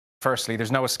Firstly,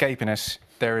 there's no escaping it.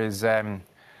 There is,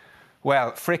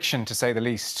 well, friction, to say the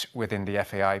least, within the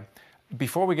FAI.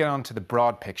 Before we get on to the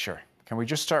broad picture, can we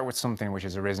just start with something which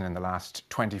has arisen in the last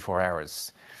 24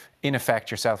 hours? In effect,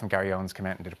 yourself and Gary Owens came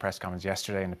out and did a press conference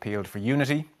yesterday and appealed for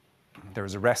unity. There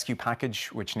was a rescue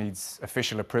package which needs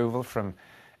official approval from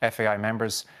FAI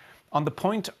members. On the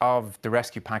point of the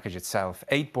rescue package itself,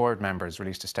 8 board members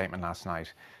released a statement last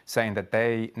night saying that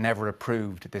they never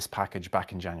approved this package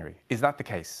back in January. Is that the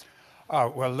case?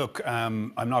 Well, look,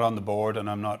 I'm not on the board and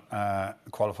I'm not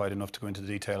qualified enough to go into the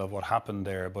detail of what happened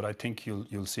there. But I think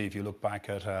you'll see if you look back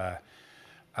at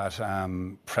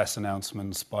press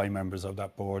announcements by members of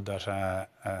that board that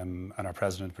and our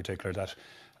president in particular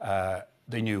that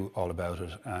they knew all about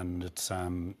it, and it's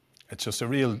just a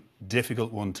real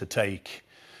difficult one to take.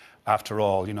 After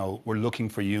all, you know, we're looking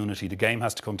for unity. The game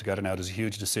has to come together now. There's a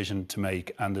huge decision to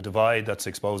make, and the divide that's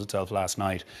exposed itself last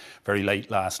night, very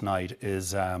late last night,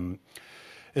 is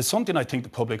something I think the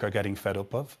public are getting fed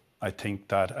up of. I think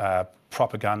that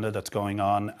propaganda that's going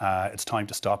on, it's time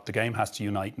to stop. The game has to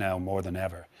unite now more than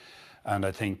ever, and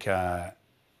I think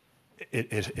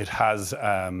it has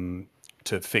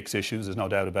to fix issues. There's no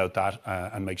doubt about that,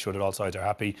 and make sure that all sides are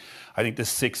happy. I think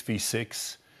this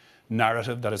 6v6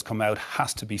 narrative that has come out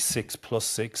has to be 6 plus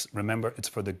 6. Remember, it's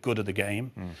for the good of the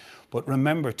game. But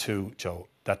remember too, Joe,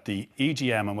 that the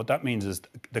EGM, and what that means is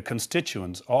the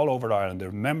constituents all over Ireland,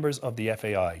 they're members of the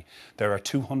FAI, there are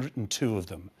 202 of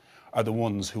them, are the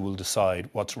ones who will decide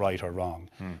what's right or wrong.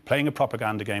 Playing a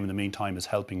propaganda game in the meantime is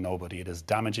helping nobody. It is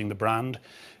damaging the brand.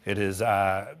 It is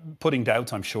putting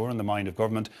doubts, I'm sure, in the mind of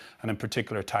government, and in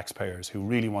particular taxpayers who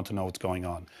really want to know what's going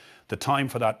on. The time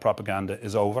for that propaganda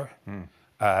is over.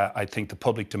 I think the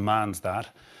public demands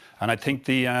that. And I think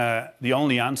the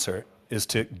only answer is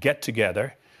to get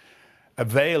together,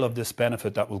 avail of this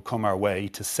benefit that will come our way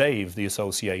to save the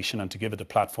association and to give it a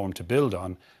platform to build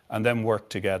on, and then work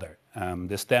together.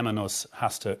 This them and us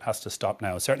has to stop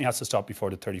now. It certainly has to stop before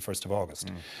the 31st of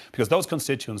August. Because those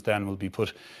constituents then will be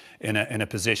put in a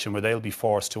position where they'll be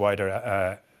forced to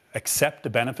either accept the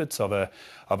benefits of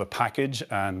a package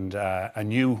and a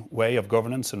new way of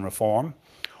governance and reform,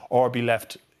 or be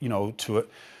left, you know, to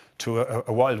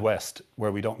a wild west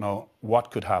where we don't know what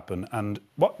could happen. And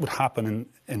what would happen,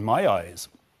 in my eyes,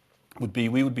 would be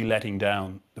we would be letting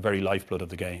down the very lifeblood of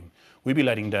the game. We'd be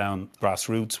letting down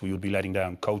grassroots. We would be letting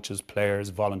down coaches, players,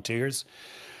 volunteers.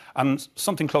 And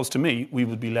something close to me, we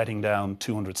would be letting down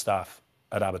 200 staff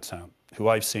at Abbottstown, who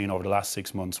I've seen over the last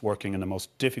 6 months working in the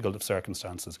most difficult of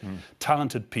circumstances.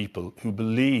 Talented people who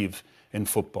believe in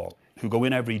football, who go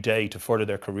in every day to further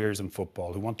their careers in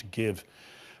football, who want to give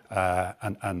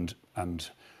and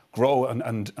grow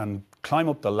and climb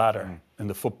up the ladder in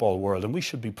the football world. And we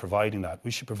should be providing that.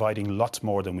 We should be providing lots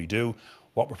more than we do.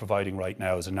 What we're providing right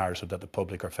now is a narrative that the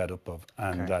public are fed up of.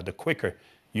 And the quicker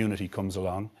unity comes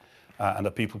along and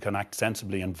that people can act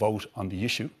sensibly and vote on the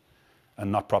issue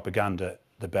and not propaganda,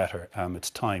 the better. It's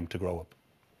time to grow up.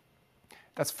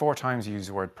 That's 4 times you use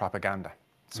the word propaganda.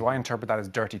 So I interpret that as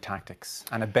dirty tactics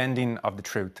and a bending of the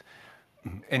truth.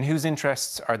 In whose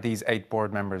interests are these 8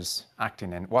 board members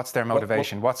acting in? What's their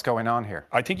motivation? What's going on here?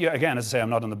 I think, again, as I say, I'm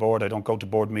not on the board. I don't go to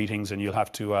board meetings, and you'll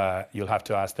have to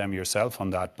ask them yourself on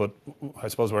that. But I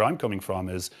suppose where I'm coming from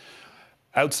is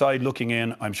outside looking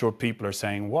in. I'm sure people are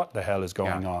saying, "What the hell is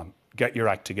going on? Get your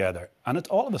act together." And it's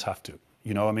all of us have to.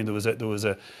 You know, I mean, there was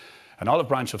an olive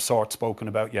branch of sorts spoken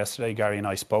about yesterday. Gary and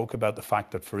I spoke about the fact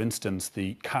that, for instance,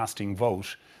 the casting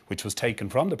vote, which was taken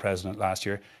from the president last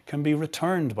year, can be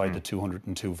returned by the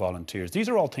 202 volunteers. These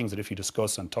are all things that if you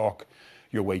discuss and talk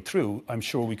your way through, I'm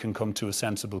sure we can come to a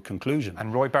sensible conclusion.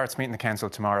 And Roy Barrett's meeting the council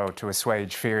tomorrow to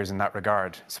assuage fears in that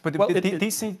regard. But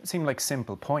these seem like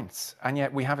simple points, and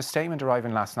yet we have a statement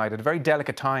arriving last night at a very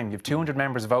delicate time. You have 200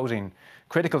 members voting,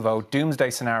 critical vote,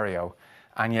 doomsday scenario,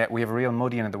 and yet we have a real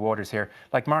muddying of the waters here.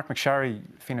 Like Mark McSharry,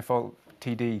 Fianna Fáil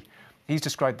TD, he's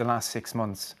described the last 6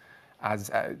 months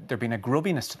as there being a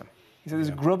grubbiness to them. He said there's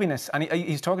a grubbiness, and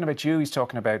he's talking about you, he's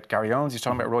talking about Gary Owens, he's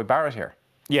talking about Roy Barrett here.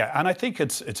 Yeah, and I think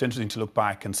it's interesting to look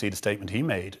back and see the statement he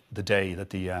made the day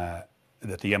that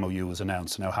the MoU was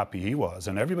announced, and how happy he was.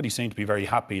 And everybody seemed to be very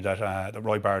happy that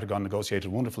Roy Barrett had gone and negotiated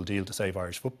a wonderful deal to save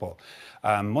Irish football.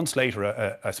 Months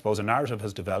later, I suppose a narrative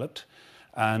has developed.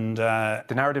 And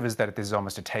the narrative is that this is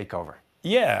almost a takeover.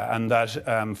 Yeah, and that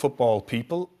football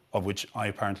people, of which I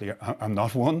apparently am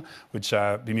not one, which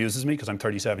bemuses me because I'm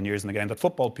 37 years in the game, that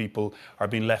football people are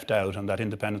being left out, and that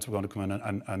independents were going to come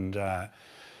in and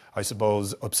I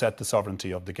suppose, upset the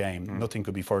sovereignty of the game. Nothing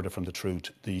could be further from the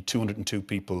truth. The 202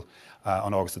 people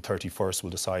on August the 31st will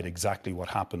decide exactly what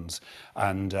happens.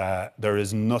 And there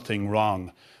is nothing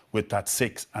wrong with that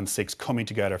 6 and 6 coming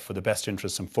together for the best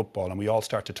interests in football, and we all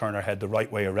start to turn our head the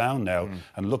right way around now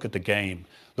and look at the game,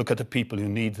 look at the people who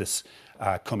need this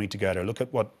coming together, look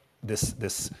at what this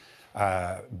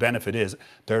benefit is.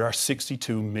 There are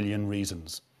 62 million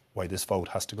reasons why this vote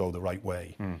has to go the right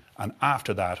way. And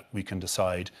after that, we can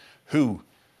decide who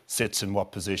sits in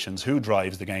what positions, who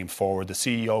drives the game forward. The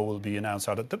CEO will be announced.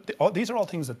 These are all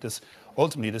things that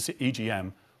ultimately this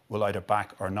EGM will either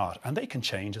back or not, and they can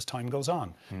change as time goes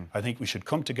on. I think we should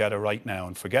come together right now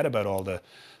and forget about all the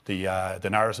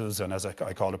narratives, and as I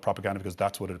call it, propaganda, because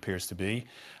that's what it appears to be,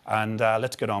 and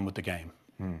let's get on with the game.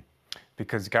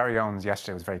 Because Gary Owens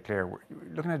yesterday was very clear. We're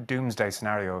looking at a doomsday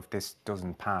scenario if this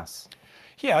doesn't pass.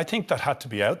 Yeah, I think that had to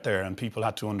be out there, and people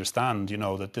had to understand,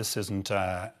 that this isn't,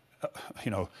 a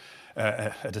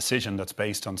decision that's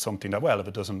based on something that, well, if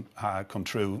it doesn't come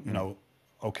true,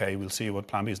 okay, we'll see what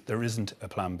plan B is. There isn't a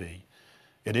plan B.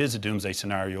 It is a doomsday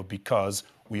scenario because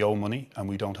we owe money and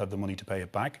we don't have the money to pay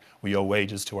it back. We owe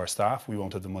wages to our staff. We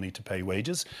won't have the money to pay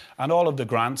wages. And all of the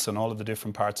grants and all of the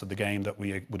different parts of the game that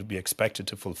we would be expected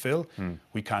to fulfill,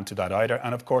 we can't do that either.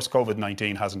 And of course,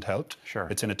 COVID-19 hasn't helped. Sure.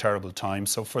 It's in a terrible time.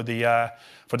 So for the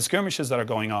skirmishes that are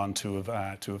going on to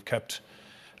have kept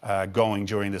going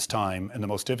during this time, in the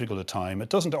most difficult of time, it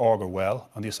doesn't augur well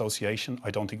on the association.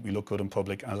 I don't think we look good in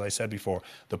public. As I said before,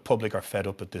 the public are fed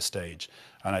up at this stage,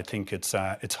 and I think it's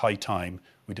high time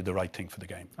we did the right thing for the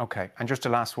game. Okay, and just a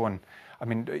last one. I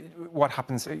mean, what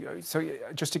happens? So,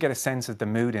 just to get a sense of the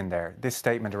mood in there, this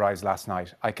statement arrives last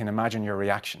night. I can imagine your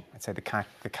reaction. I'd say the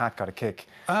cat got a kick.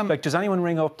 Does anyone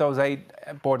ring up those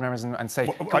 8 board members and say,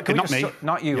 not me,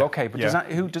 not you? Yeah. Okay, but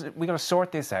we got to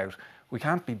sort this out. We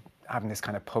can't be having this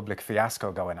kind of public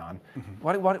fiasco going on.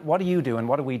 What do you do and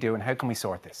what do we do and how can we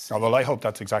sort this? Oh, well, I hope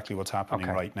that's exactly what's happening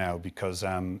Okay. right now because,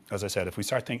 as I said, if we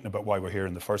start thinking about why we're here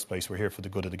in the first place, we're here for the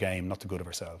good of the game, not the good of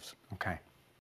ourselves. Okay.